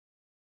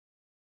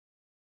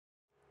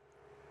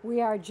We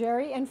are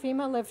Jerry and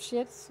Fima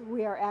Lifshitz.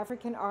 We are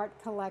African art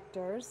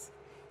collectors.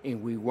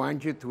 And we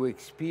want you to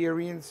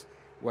experience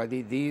what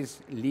it is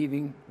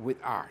living with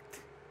art.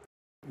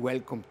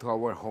 Welcome to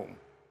our home.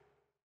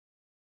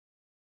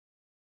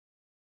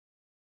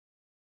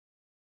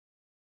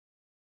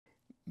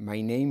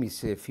 My name is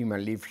Fima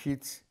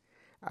Lifshitz.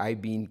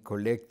 I've been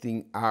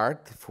collecting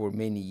art for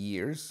many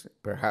years.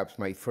 Perhaps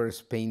my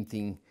first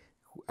painting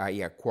I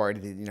acquired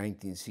in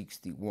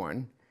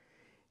 1961.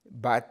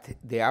 But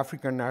the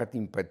African art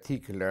in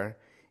particular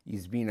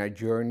has been a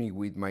journey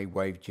with my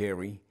wife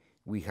Jerry.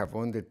 We have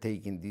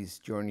undertaken this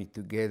journey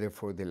together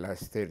for the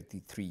last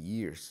 33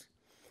 years.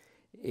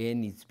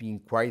 And it's been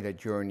quite a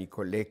journey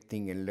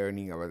collecting and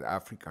learning about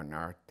African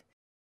art.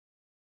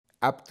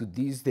 Up to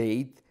this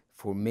date,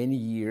 for many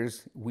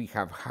years, we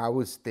have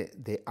housed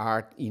the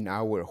art in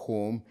our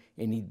home,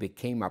 and it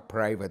became a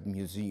private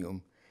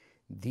museum.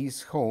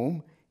 This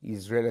home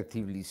is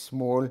relatively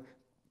small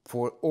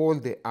for all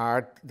the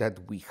art that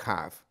we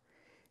have,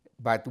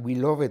 but we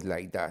love it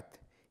like that.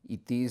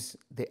 It is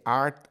the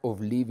art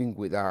of living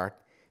with art,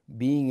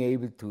 being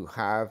able to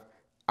have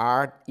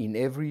art in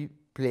every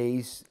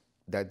place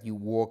that you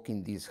walk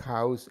in this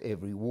house,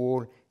 every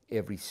wall,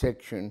 every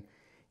section,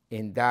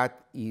 and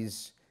that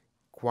is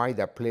quite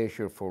a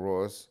pleasure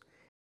for us.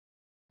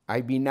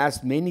 I've been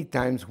asked many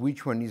times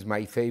which one is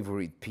my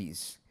favorite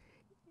piece.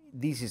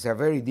 This is a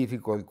very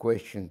difficult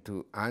question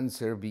to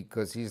answer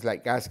because it's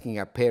like asking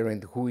a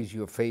parent who is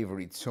your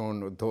favorite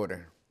son or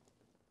daughter.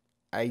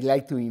 I'd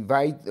like to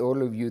invite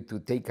all of you to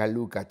take a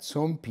look at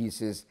some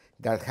pieces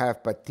that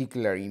have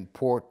particular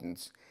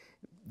importance.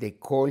 The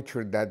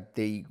culture that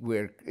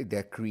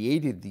that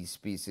created these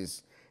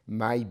pieces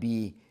might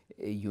be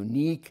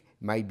unique,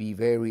 might be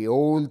very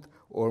old,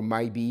 or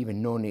might be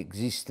even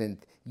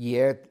non-existent,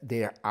 yet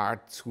their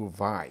art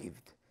survived.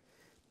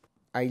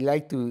 I'd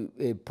like to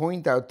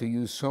point out to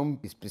you some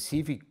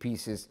specific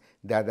pieces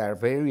that are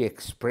very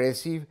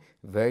expressive,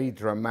 very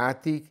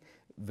dramatic,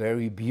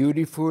 very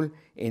beautiful,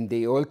 and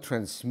they all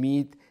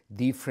transmit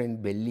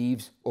different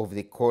beliefs of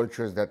the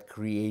cultures that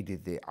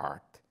created the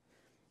art.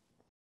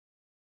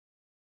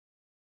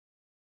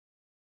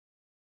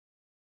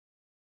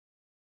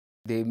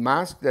 The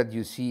mask that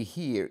you see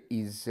here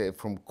is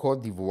from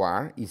Côte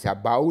d'Ivoire. It's a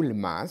Baoulé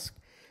mask.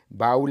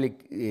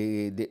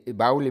 The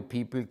Baoulé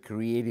people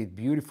created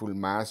beautiful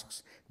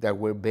masks that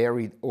were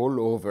buried all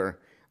over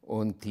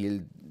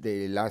until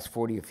the last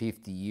 40 or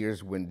 50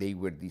 years when they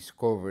were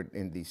discovered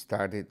and they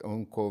started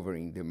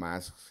uncovering the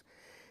masks.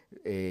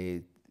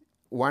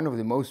 One of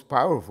the most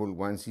powerful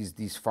ones is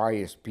this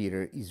fire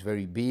spitter. It's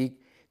very big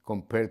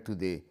compared to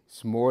the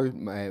small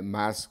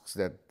masks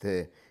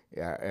that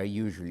are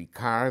usually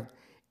carved,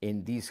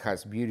 and this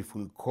has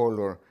beautiful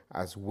color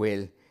as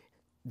well.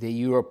 The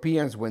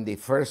Europeans, when they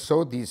first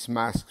saw these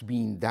masks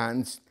being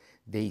danced,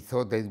 they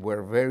thought they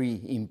were very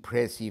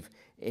impressive,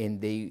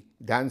 and the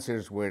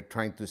dancers were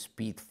trying to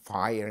spit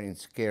fire and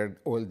scared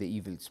all the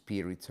evil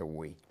spirits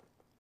away.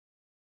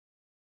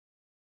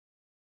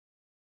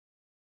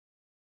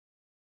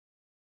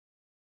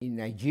 In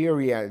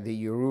Nigeria, the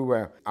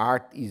Yoruba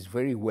art is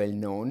very well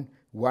known.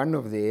 One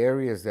of the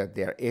areas that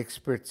they are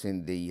experts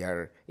and they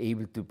are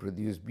able to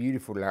produce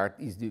beautiful art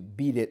is the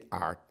beaded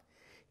art.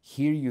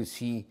 Here you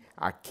see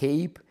a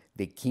cape,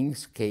 the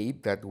king's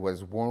cape that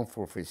was worn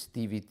for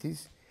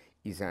festivities.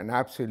 It's an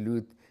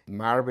absolute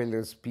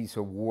marvelous piece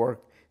of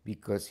work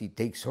because it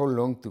takes so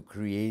long to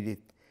create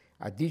it.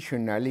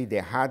 Additionally,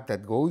 the hat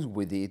that goes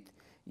with it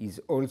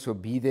is also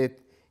beaded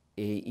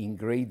in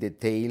great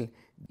detail.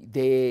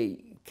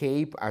 The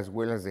cape as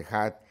well as the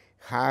hat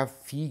have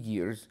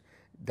figures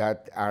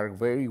that are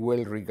very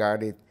well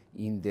regarded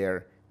in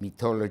their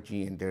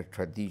mythology and their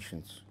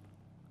traditions.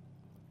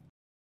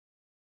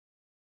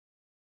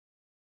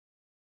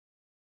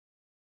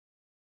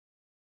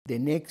 The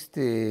next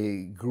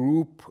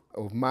group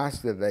of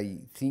masks that I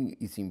think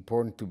is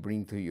important to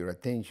bring to your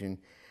attention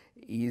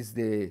is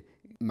the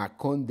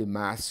Makonde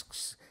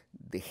masks,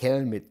 the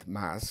helmet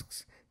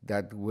masks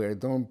that were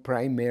done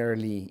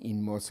primarily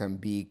in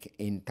Mozambique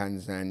and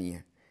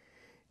Tanzania.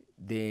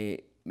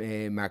 The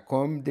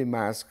Makonde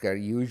masks are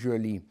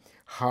usually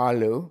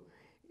hollow,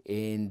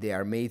 and they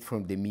are made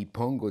from the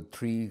mipongo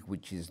tree,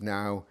 which is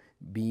now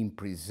being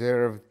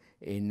preserved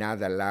and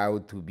not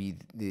allowed to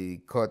be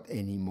cut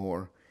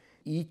anymore.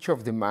 Each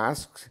of the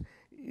masks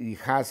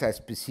has a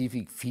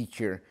specific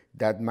feature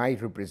that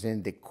might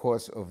represent the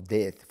cause of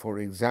death. For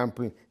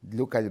example,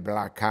 look at the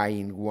black eye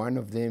in one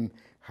of them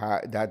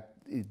that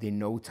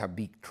denotes a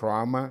big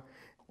trauma.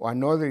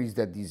 Another is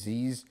the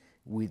disease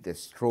with a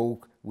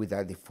stroke with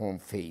a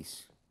deformed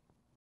face.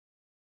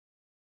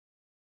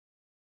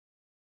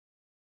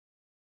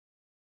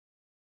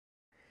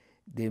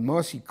 The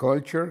Mosi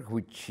culture,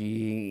 which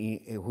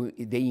they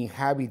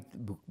inhabit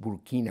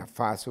Burkina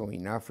Faso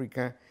in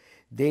Africa,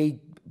 they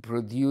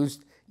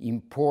produced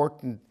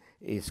important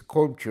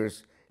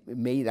sculptures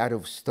made out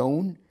of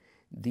stone.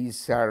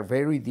 These are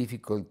very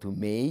difficult to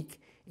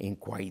make and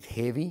quite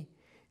heavy.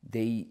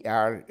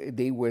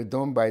 They were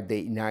done by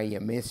the Naya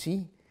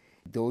Messi.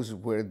 Those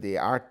were the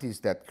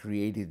artists that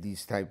created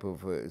these type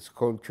of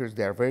sculptures.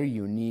 They are very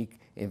unique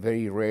and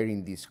very rare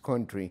in this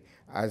country,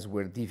 as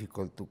were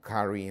difficult to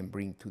carry and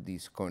bring to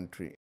this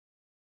country.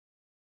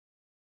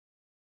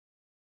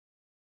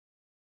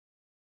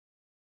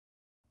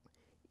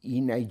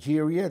 In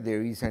Nigeria,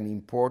 there is an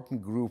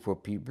important group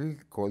of people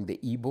called the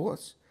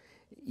Igbos.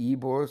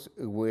 Igbos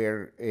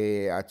were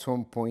at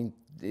some point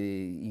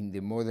in the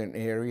modern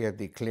era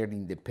declared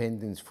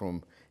independence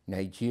from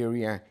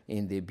Nigeria,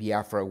 and the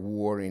Biafra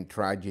War and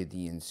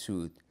tragedy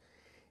ensued.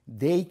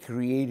 They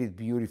created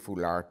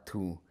beautiful art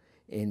too,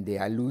 and the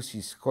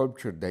Alusi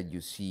sculpture that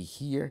you see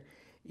here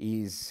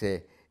is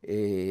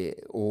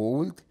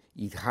old.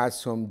 It has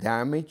some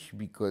damage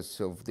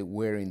because of the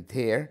wear and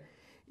tear,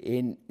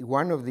 and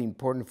one of the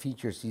important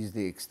features is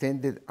the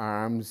extended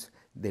arms,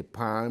 the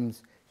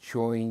palms,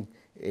 showing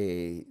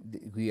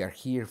we are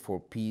here for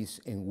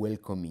peace and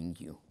welcoming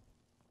you.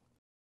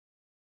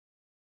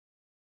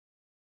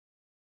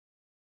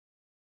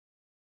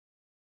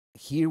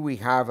 Here we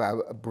have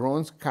a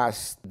bronze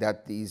cast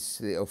that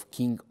is of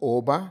King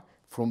Oba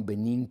from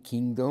Benin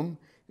Kingdom,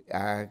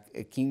 a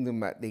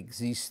kingdom that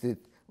existed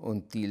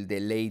until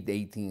the late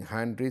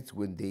 1800s,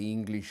 when the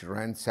English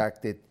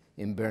ransacked it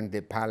and burned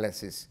the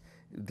palaces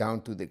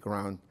down to the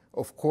ground.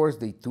 Of course,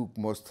 they took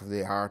most of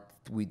the art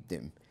with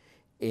them.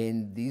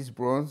 And this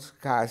bronze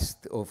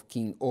cast of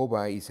King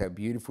Oba is a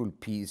beautiful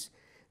piece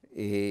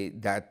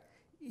that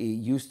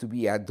used to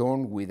be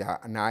adorned with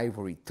an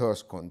ivory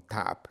tusk on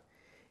top.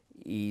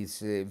 Is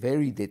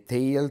very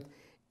detailed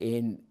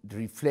and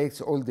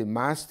reflects all the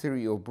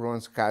mastery of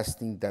bronze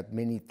casting that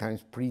many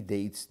times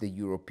predates the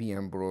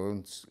European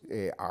bronze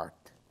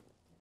art.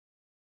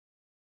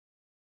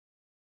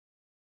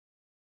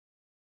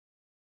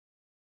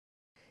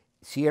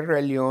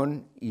 Sierra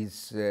Leone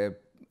is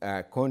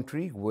a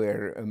country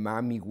where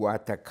Mami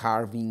Wata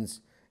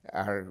carvings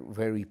are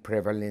very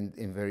prevalent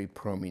and very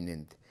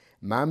prominent.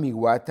 Mami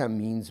Wata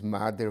means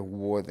mother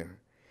water,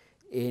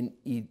 and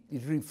it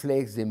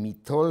reflects the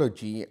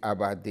mythology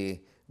about the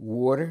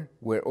water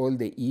where all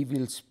the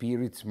evil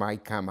spirits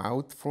might come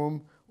out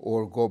from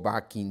or go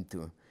back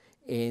into.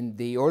 And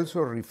they also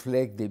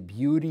reflect the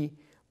beauty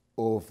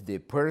of the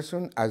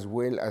person as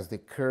well as the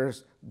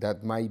curse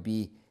that might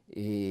be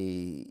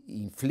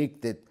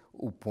inflicted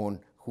upon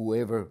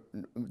whoever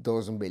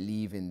doesn't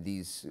believe in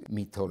this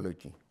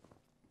mythology.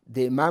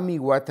 The Mami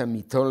Wata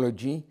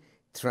mythology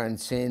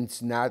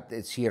transcends not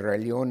Sierra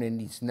Leone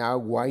and is now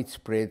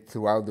widespread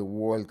throughout the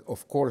world,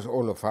 of course,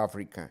 all of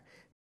Africa.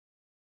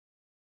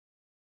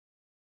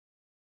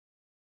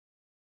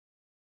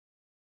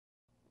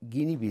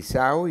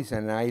 Guinea-Bissau is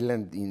an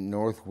island in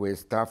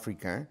northwest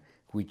Africa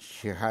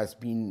which has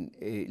been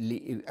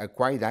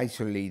quite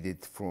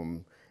isolated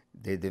from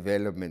the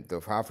development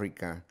of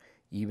Africa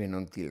even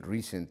until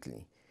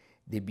recently.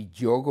 The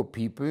Bijogo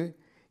people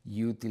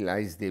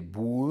utilize the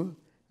bull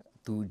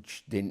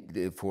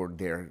for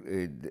their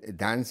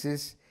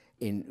dances,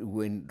 and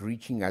when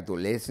reaching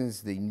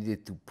adolescence, they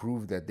needed to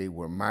prove that they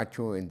were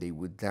macho, and they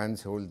would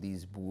dance all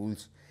these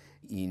bulls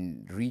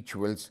in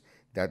rituals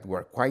that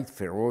were quite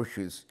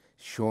ferocious,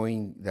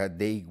 showing that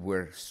they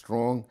were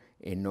strong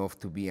enough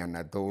to be an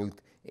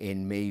adult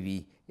and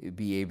maybe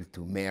be able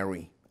to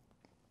marry.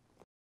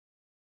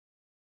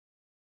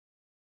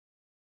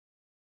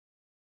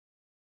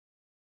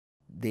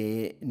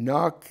 The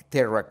Nok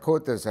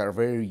terracottas are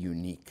very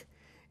unique.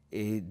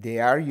 They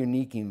are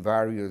unique in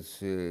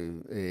various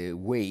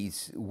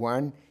ways.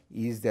 One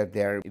is that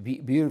they are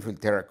beautiful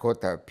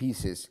terracotta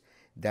pieces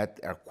that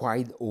are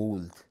quite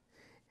old.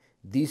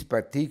 This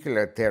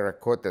particular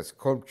terracotta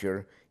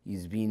sculpture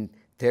is being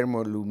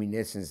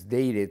thermoluminescence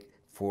dated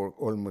for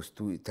almost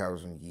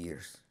 2,000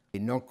 years. The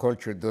Nok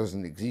culture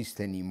doesn't exist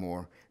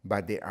anymore,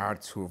 but the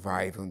art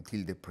survived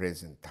until the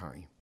present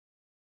time.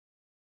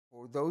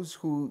 For those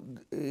who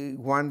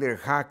wonder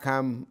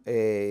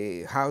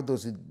how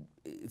does it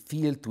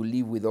feel to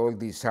live with all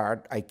this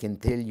art, I can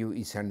tell you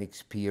it's an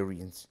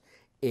experience.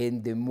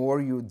 And the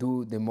more you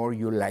do, the more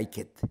you like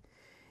it.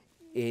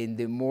 And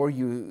the more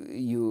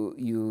you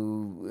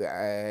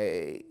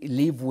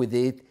live with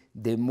it,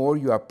 the more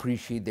you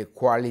appreciate the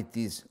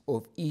qualities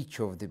of each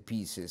of the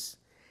pieces.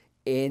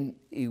 And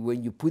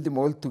when you put them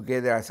all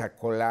together as a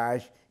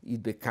collage,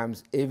 it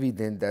becomes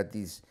evident that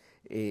it's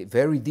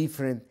very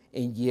different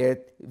and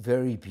yet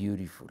very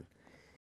beautiful.